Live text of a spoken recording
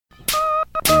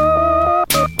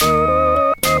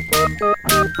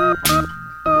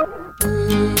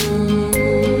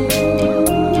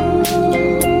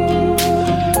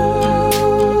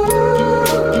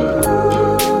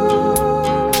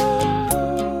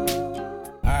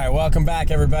welcome back,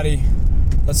 everybody.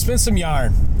 Let's spin some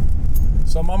yarn.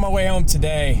 So I'm on my way home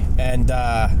today, and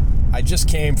I just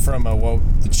came from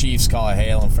what the Chiefs call a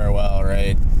hail and farewell,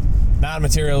 right? Not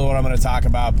material what I'm going to talk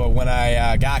about, but when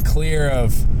I got clear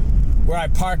of where I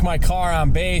park my car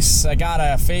on base, I got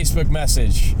a Facebook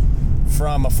message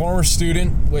from a former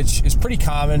student, which is pretty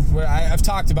common. I've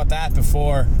talked about that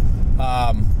before.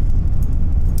 And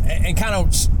kind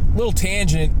of little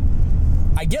tangent,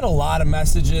 I get a lot of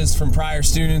messages from prior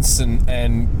students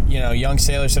and young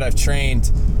sailors that I've trained,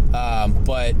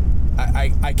 but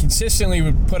I consistently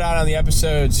would put out on the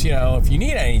episodes, if you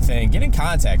need anything, get in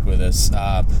contact with us.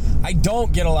 I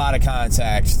don't get a lot of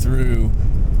contact through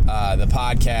the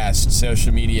podcast,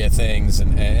 social media things,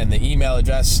 and the email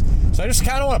address. So I just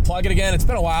kind of want to plug it again. It's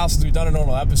been a while since we've done a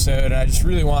normal episode, and I just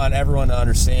really want everyone to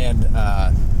understand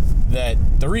that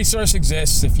the resource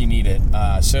exists if you need it.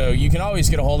 So you can always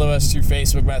get a hold of us through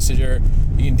Facebook Messenger.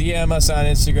 You can DM us on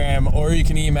Instagram, or you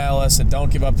can email us at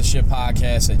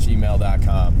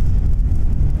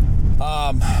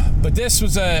don'tgiveuptheshipodcast@gmail.com. But this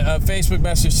was a Facebook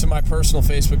message to my personal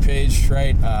Facebook page,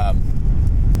 right?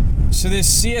 So this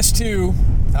CS2,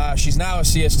 she's now a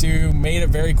CS2, made it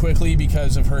very quickly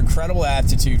because of her incredible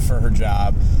aptitude for her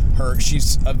job.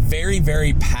 She's a very,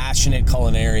 very passionate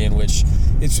culinarian, which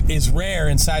is rare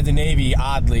inside the Navy,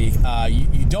 oddly.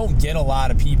 You don't get a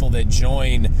lot of people that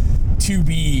join to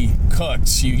be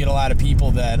cooks. You get a lot of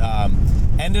people that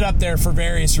ended up there for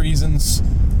various reasons.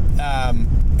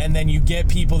 And then you get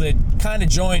people that kind of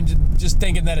joined just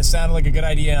thinking that it sounded like a good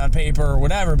idea on paper or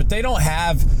whatever, but they don't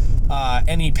have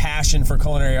any passion for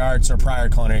culinary arts or prior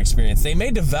culinary experience. They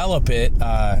may develop it.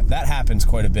 That happens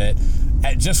quite a bit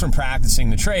just from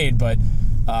practicing the trade. But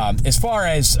as far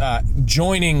as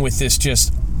joining with this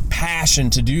just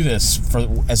passion to do this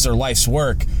as their life's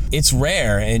work, it's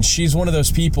rare. And she's one of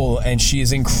those people, and she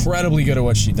is incredibly good at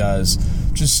what she does.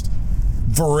 Just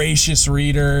voracious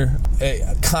reader,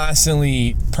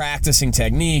 constantly practicing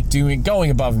technique,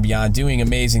 going above and beyond, doing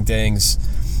amazing things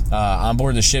on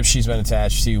board the ship she's been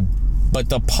attached to. But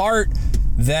the part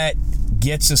that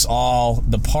gets us all,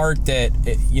 the part that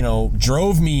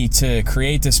drove me to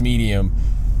create this medium,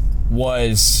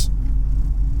 was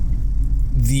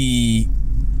the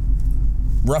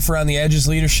rough around the edges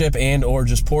leadership and or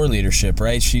just poor leadership,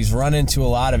 right? She's run into a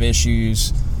lot of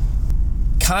issues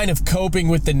kind of coping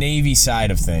with the Navy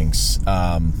side of things.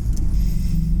 And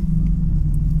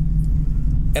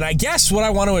I guess what I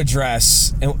want to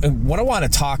address and what I want to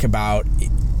talk about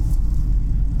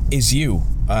is you.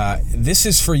 This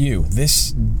is for you.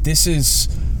 This is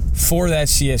for that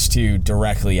CS2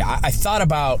 directly. I thought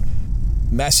about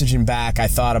messaging back. I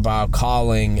thought about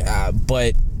calling,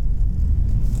 but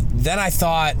then I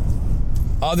thought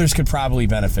others could probably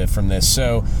benefit from this.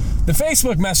 So the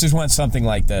Facebook message went something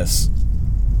like this.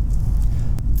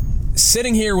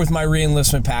 Sitting here with my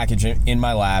re-enlistment package in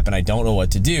my lap, and I don't know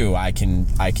what to do. I can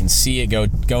see it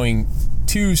going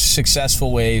two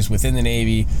successful ways within the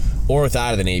Navy or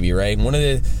without of the Navy, right? And one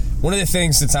of the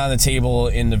things that's on the table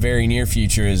in the very near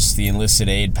future is the enlisted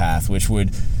aid path, which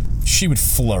she would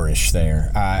flourish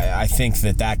there. I think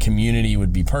that community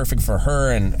would be perfect for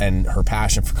her and her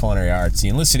passion for culinary arts. The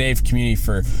enlisted aid community,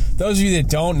 for those of you that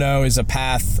don't know, is a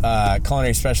path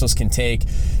culinary specialists can take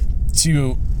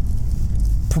to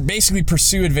basically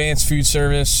pursue advanced food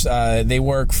service. They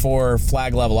work for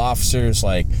flag level officers,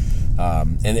 like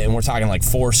and we're talking like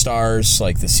 4 stars,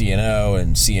 like the CNO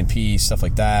and CNP, stuff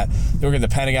like that. They work at the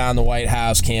Pentagon, the White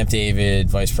House, Camp David,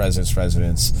 vice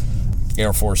presidents,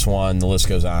 Air Force One, the list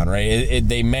goes on, right?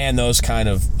 They man those kind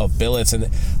of billets, and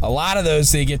a lot of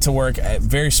those they get to work at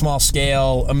very small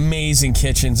scale, amazing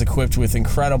kitchens equipped with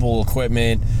incredible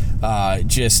equipment.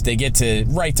 They get to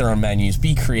write their own menus,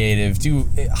 be creative, do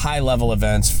high-level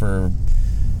events for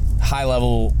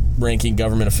high-level ranking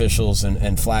government officials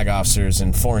and flag officers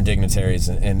and foreign dignitaries,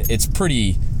 and it's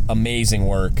pretty amazing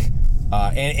work.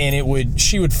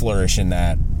 She would flourish in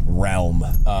that realm.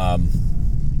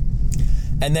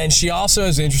 And then she also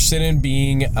is interested in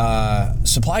being a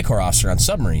supply corps officer on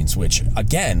submarines, which,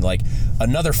 again, like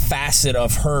another facet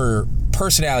of her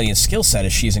personality and skill set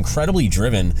is she is incredibly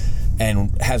driven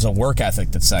and has a work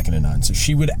ethic that's second to none. So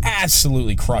she would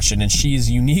absolutely crush it, and she is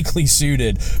uniquely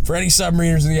suited, for any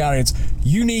submariners in the audience,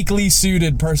 uniquely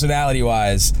suited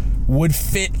personality-wise, would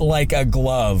fit like a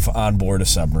glove on board a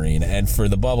submarine. And for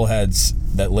the bubbleheads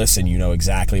that listen, you know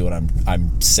exactly what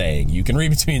I'm saying. You can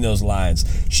read between those lines.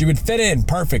 She would fit in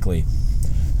perfectly.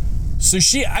 So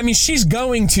she's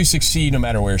going to succeed no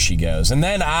matter where she goes. And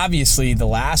then obviously the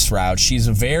last route, she's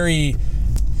a very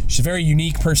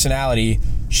unique personality.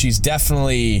 She's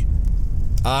definitely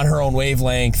on her own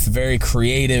wavelength, very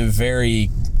creative, very,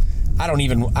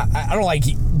 I don't like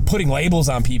putting labels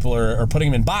on people or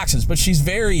putting them in boxes, but she's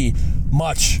very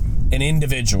much an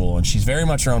individual, and she's very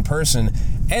much her own person.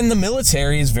 And the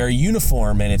military is very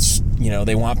uniform, and it's,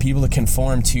 they want people to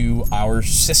conform to our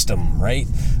system, right?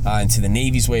 And to the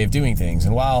Navy's way of doing things.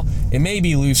 And while it may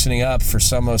be loosening up for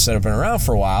some of us that have been around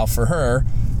for a while, for her,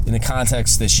 in the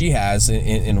context that she has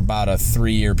in about a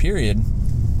 3-year period,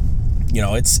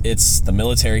 it's the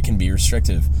military can be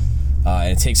restrictive.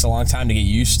 And it takes a long time to get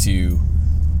used to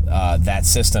that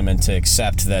system and to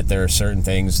accept that there are certain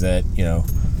things that,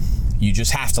 you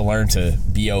just have to learn to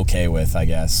be okay with, I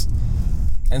guess.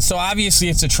 And so obviously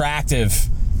it's attractive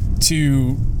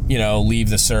to, leave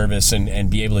the service and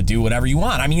be able to do whatever you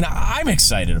want. I mean, I'm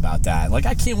excited about that. Like,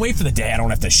 I can't wait for the day I don't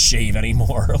have to shave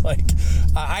anymore. Like,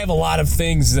 I have a lot of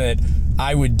things that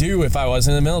I would do if I was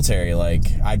in the military. Like,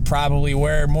 I'd probably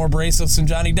wear more bracelets than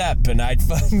Johnny Depp, and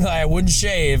I wouldn't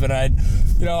shave, and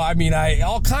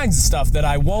all kinds of stuff that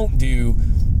I won't do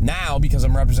now because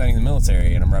I'm representing the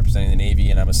military and I'm representing the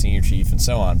Navy and I'm a senior chief and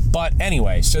so on. But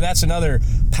anyway, so that's another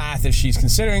path that she's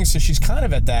considering. So she's kind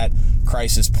of at that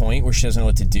crisis point where she doesn't know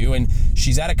what to do, and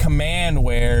she's at a command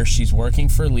where she's working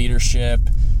for leadership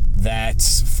that,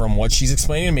 from what she's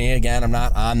explaining to me, again, I'm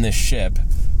not on this ship,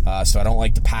 so I don't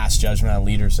like to pass judgment on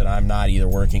leaders that I'm not either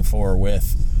working for or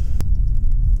with.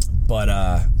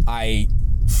 But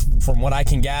from what I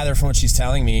can gather from what she's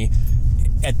telling me,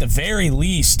 at the very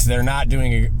least, they're not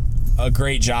doing a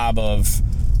great job of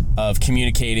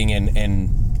communicating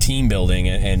and team building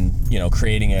and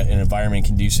creating an environment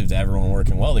conducive to everyone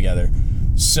working well together.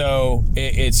 So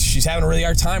she's having a really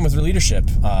hard time with her leadership.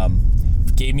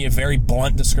 Gave me a very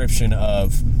blunt description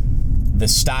of the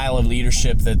style of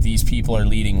leadership that these people are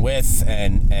leading with,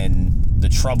 and the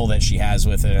trouble that she has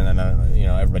with it, and then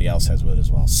everybody else has with it as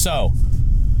well. So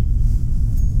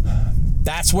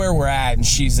that's where we're at, and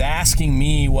she's asking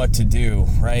me what to do,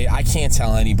 right? I can't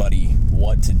tell anybody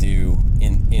what to do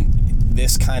in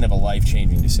this kind of a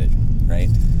life-changing decision, right?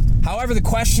 However,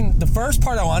 the first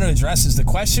part I want to address is the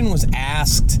question was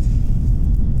asked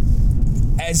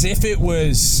as if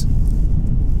this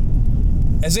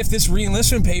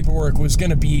re-enlistment paperwork was going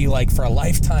to be like for a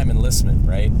lifetime enlistment,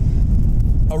 right?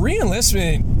 A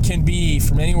re-enlistment can be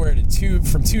from anywhere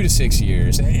from 2 to 6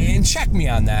 years, and check me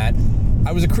on that.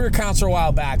 I was a career counselor a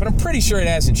while back, but I'm pretty sure it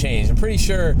hasn't changed. I'm pretty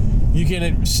sure you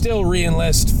can still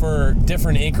re-enlist for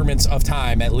different increments of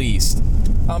time at least.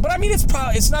 But I mean, it's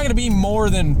not going to be more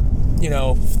than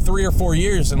 3 or 4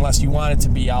 years unless you want it to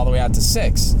be all the way out to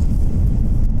 6.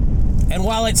 And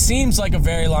while it seems like a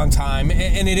very long time,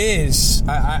 and it is,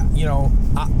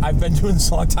 I've been doing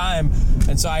this a long time,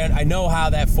 and so I know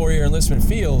how that 4-year enlistment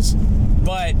feels.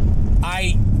 But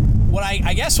what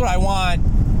I want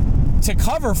to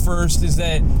cover first is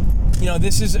that,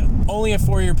 this is only a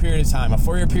 4-year period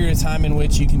of time, in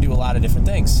which you can do a lot of different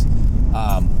things.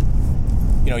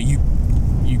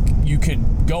 You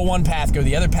could go one path, go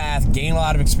the other path, gain a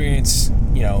lot of experience,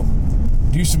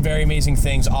 do some very amazing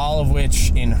things, all of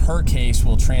which, in her case,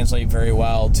 will translate very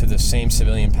well to the same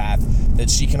civilian path that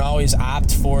she can always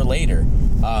opt for later.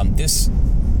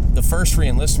 The first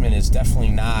re-enlistment is definitely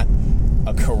not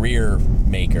a career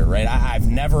maker, right? I've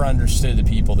never understood the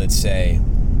people that say,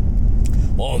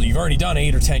 well, you've already done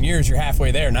 8 or 10 years, you're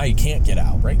halfway there, now you can't get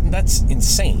out, right? And that's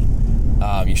insane.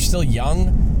 You're still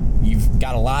young. You've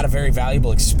got a lot of very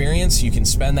valuable experience. You can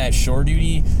spend that shore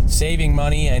duty saving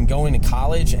money and going to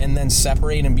college, and then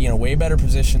separate and be in a way better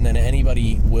position than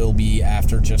anybody will be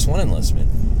after just one enlistment.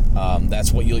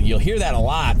 That's what you'll hear that a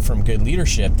lot from good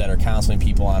leadership that are counseling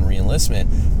people on re-enlistment,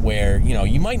 where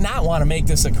you might not want to make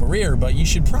this a career, but you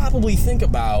should probably think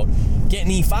about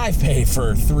getting E5 pay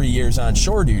for 3 years on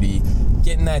shore duty,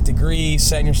 getting that degree,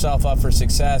 setting yourself up for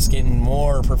success, getting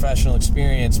more professional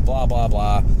experience, blah blah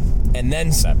blah, and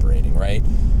then separating, right?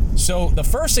 So the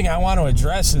first thing I want to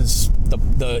address is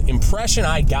the impression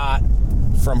I got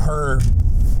from her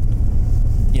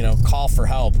call for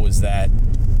help was that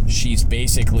she's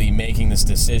basically making this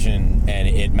decision and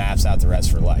it maps out the rest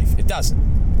of her life. It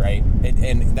doesn't, right?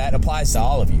 And that applies to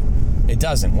all of you. It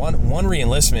doesn't. One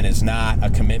re-enlistment is not a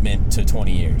commitment to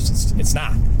 20 years. It's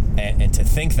not. And to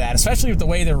think that, especially with the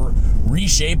way they're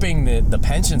reshaping the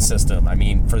pension system, I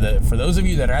mean, for those of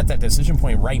you that are at that decision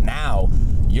point right now,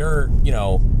 you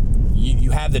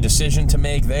have the decision to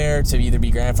make there to either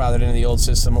be grandfathered into the old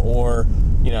system or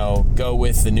go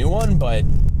with the new one. But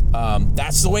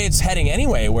that's the way it's heading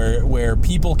anyway, where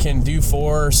people can do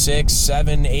 4, 6,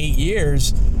 7, 8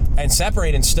 years and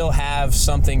separate and still have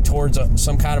something towards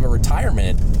some kind of a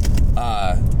retirement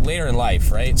later in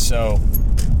life, right? So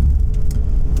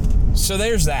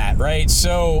there's that, right?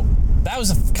 So that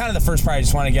was kind of the first part I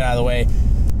just want to get out of the way.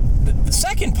 the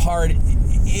second part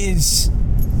is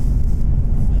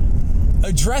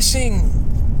addressing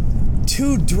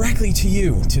directly to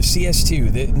you, to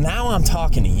CS2. Now I'm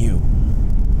talking to you.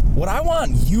 What I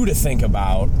want you to think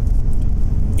about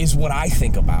is what I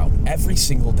think about every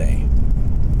single day.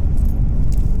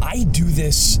 I do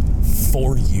this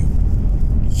for you.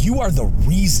 You are the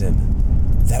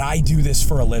reason that I do this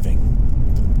for a living.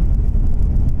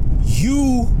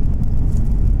 You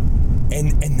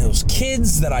and those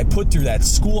kids that I put through that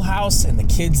schoolhouse and the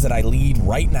kids that I lead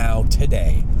right now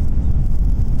today.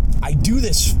 I do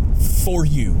this for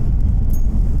you.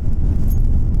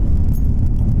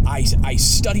 I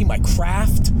study my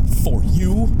craft for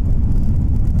you.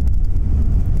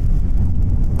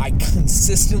 I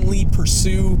consistently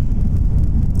pursue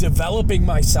developing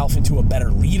myself into a better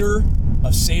leader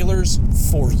of sailors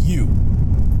for you.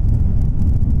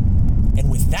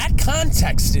 And with that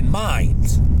context in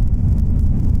mind,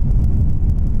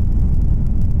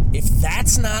 if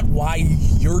that's not why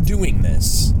you're doing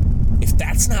this, if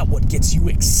that's not what gets you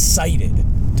excited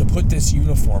to put this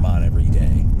uniform on every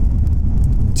day,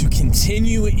 to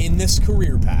continue in this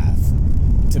career path,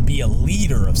 to be a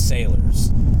leader of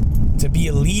sailors, to be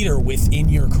a leader within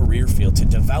your career field, to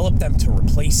develop them to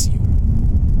replace you,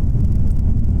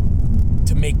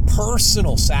 to make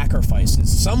personal sacrifices,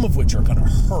 some of which are going to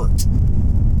hurt,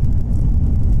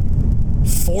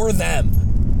 for them,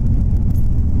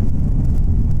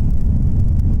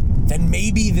 then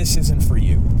maybe this isn't for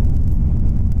you.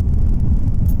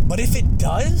 But if it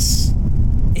does,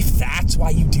 if that's why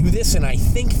you do this, and I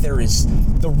think there is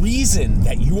the reason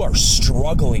that you are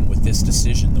struggling with this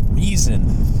decision, the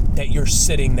reason that you're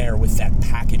sitting there with that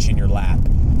package in your lap,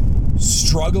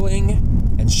 struggling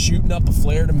and shooting up a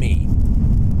flare to me,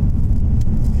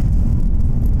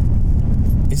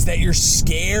 is that you're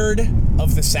scared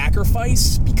of the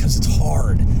sacrifice because it's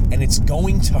hard and it's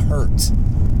going to hurt.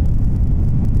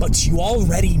 But you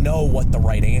already know what the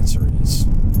right answer is.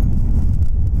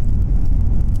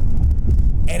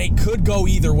 And it could go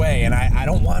either way, and I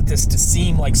don't want this to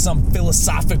seem like some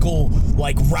philosophical,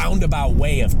 like, roundabout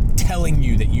way of telling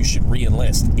you that you should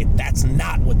re-enlist. That's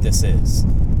not what this is.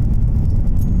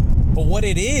 But what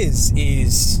it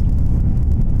is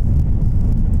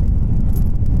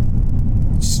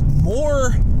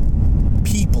more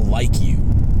people like you,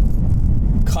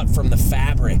 cut from the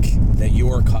fabric that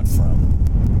you're cut from,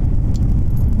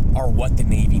 are what the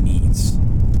Navy needs.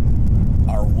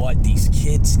 Are what these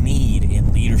kids need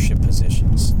in leadership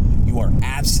positions. You are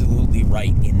absolutely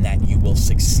right in that you will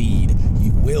succeed.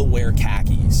 You will wear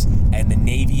khakis, and the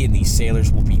Navy and these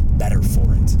sailors will be better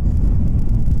for it.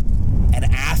 And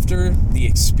after the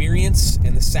experience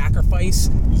and the sacrifice,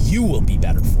 you will be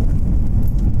better for it.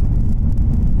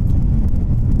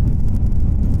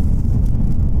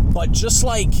 But just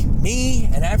like me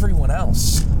and everyone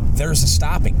else, there's a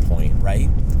stopping point, right?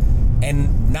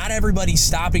 And not everybody's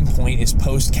stopping point is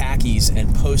post khakis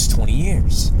and post 20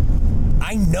 years.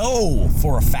 I know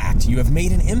for a fact you have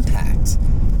made an impact.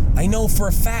 I know for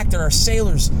a fact there are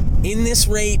sailors in this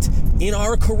rate, in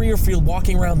our career field,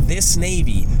 walking around this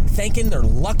Navy, thanking their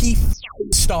lucky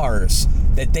stars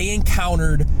that they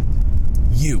encountered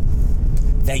you.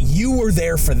 That you were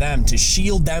there for them, to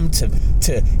shield them, to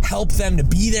help them, to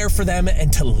be there for them,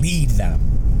 and to lead them.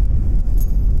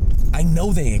 I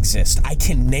know they exist. I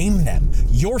can name them.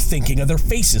 You're thinking of their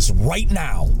faces right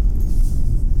now.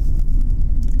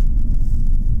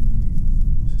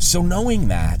 So knowing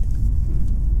that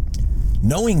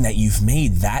you've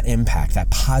made that impact, that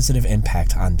positive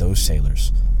impact on those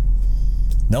sailors,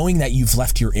 knowing that you've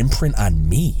left your imprint on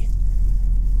me,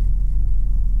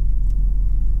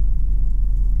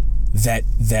 that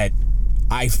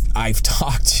I've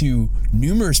talked to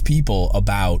numerous people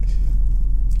about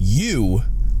you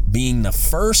being the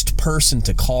first person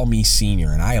to call me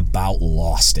senior, and I about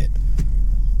lost it.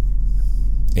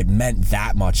 It meant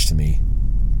that much to me.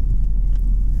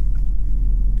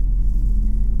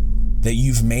 That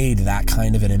you've made that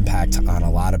kind of an impact on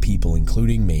a lot of people,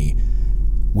 including me.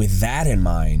 With that in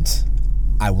mind,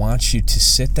 I want you to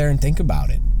sit there and think about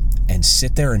it, and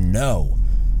sit there and know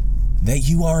that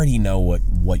you already know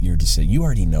what your decision, you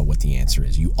already know what the answer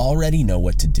is. You already know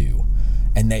what to do,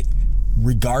 and that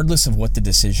regardless of what the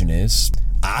decision is,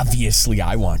 obviously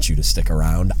I want you to stick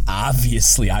around.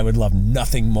 Obviously I would love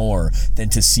nothing more than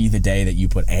to see the day that you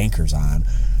put anchors on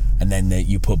and then that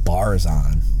you put bars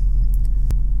on.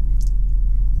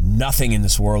 Nothing in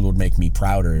this world would make me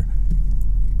prouder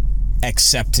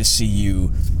except to see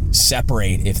you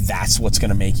separate, if that's what's going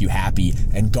to make you happy,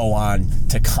 and go on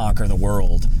to conquer the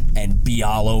world and be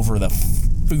all over the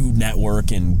Food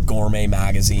Network and Gourmet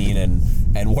Magazine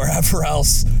and wherever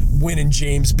else winning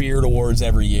James Beard Awards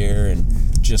every year and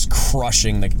just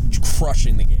crushing the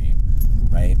game,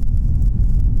 right?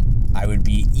 I would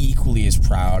be equally as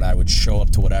proud. I would show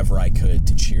up to whatever I could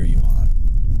to cheer you on.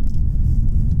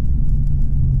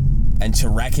 And to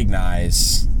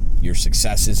recognize your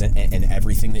successes and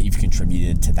everything that you've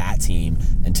contributed to that team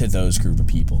and to those group of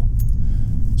people.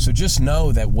 So just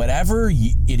know that whatever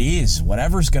it is,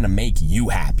 whatever's going to make you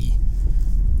happy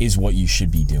is what you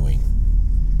should be doing.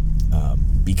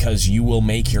 Because you will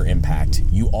make your impact.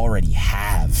 You already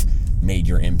have made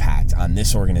your impact on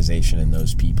this organization and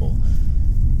those people.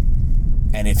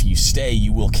 And if you stay,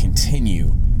 you will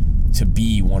continue to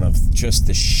be one of just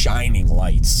the shining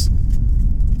lights.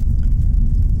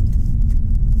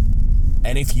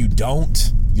 And if you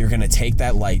don't, you're going to take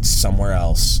that light somewhere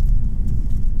else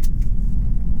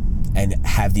and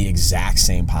have the exact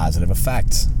same positive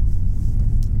effect.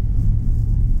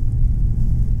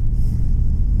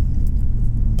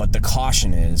 But the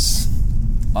caution is,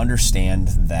 understand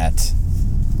that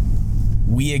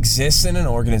we exist in an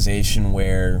organization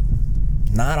where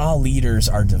not all leaders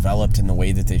are developed in the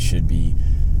way that they should be,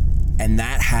 and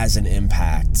that has an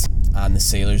impact on the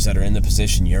sailors that are in the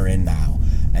position you're in now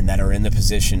and that are in the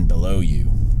position below you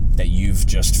that you've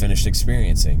just finished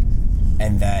experiencing.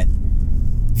 And that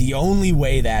the only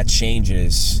way that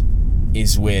changes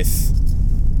is with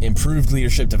improved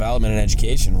leadership development and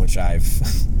education, which I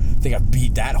think I've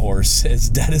beat that horse as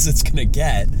dead as it's going to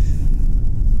get.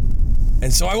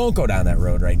 And so I won't go down that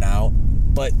road right now.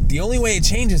 But the only way it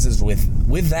changes is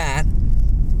with that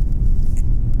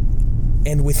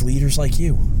and with leaders like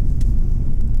you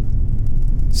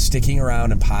sticking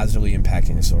around and positively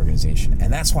impacting this organization.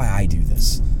 And that's why I do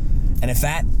this. And if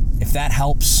that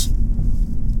helps,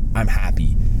 I'm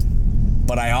happy.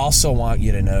 But I also want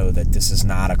you to know that this is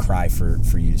not a cry for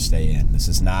you to stay in. This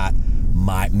is not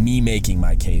me making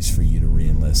my case for you to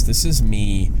re-enlist. This is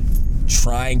me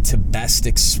trying to best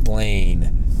explain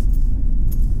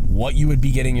what you would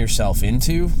be getting yourself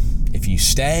into if you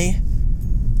stay,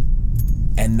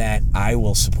 and that I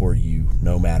will support you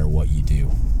no matter what you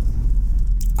do.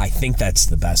 I think that's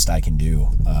the best I can do.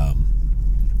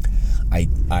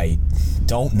 I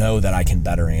don't know that I can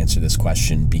better answer this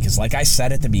question because, like I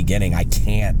said at the beginning, I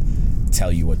can't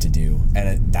tell you what to do,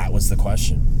 and that was the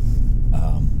question.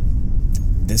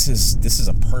 This is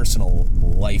a personal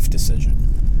life decision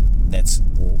that's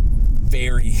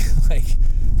very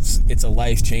it's a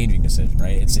life-changing decision,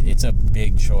 right? It's a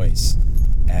big choice,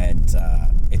 and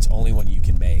it's only one you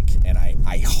can make. And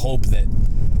I hope that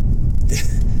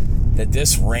that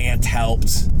this rant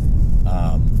helped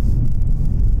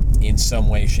in some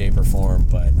way, shape, or form.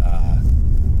 But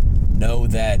know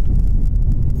that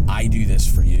I do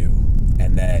this for you,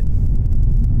 and that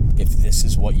if this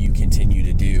is what you continue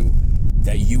to do,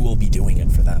 that you will be doing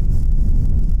it for them.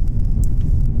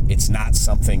 It's not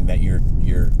something that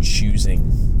you're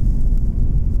choosing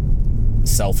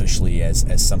selfishly as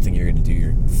something you're going to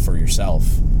do for yourself,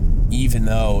 even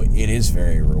though it is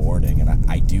very rewarding and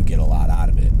I do get a lot out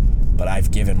of it. But I've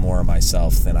given more of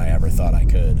myself than I ever thought I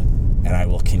could, and I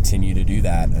will continue to do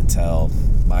that until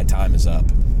my time is up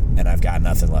and I've got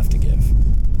nothing left to give.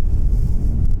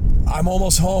 I'm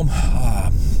almost home.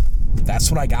 That's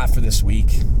what I got for this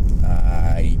week.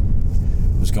 I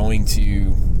was going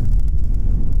to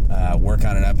work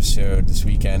on an episode this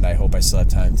weekend. I hope I still have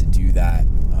time to do that.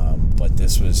 But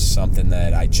this was something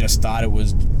that I just thought it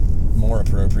was more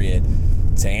appropriate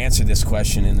to answer this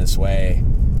question in this way.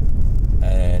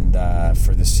 And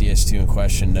for the CS2 in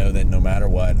question, know that no matter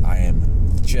what, I am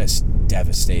just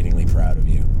devastatingly proud of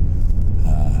you.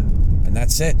 And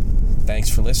that's it. Thanks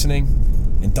for listening.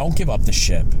 And don't give up the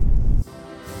ship.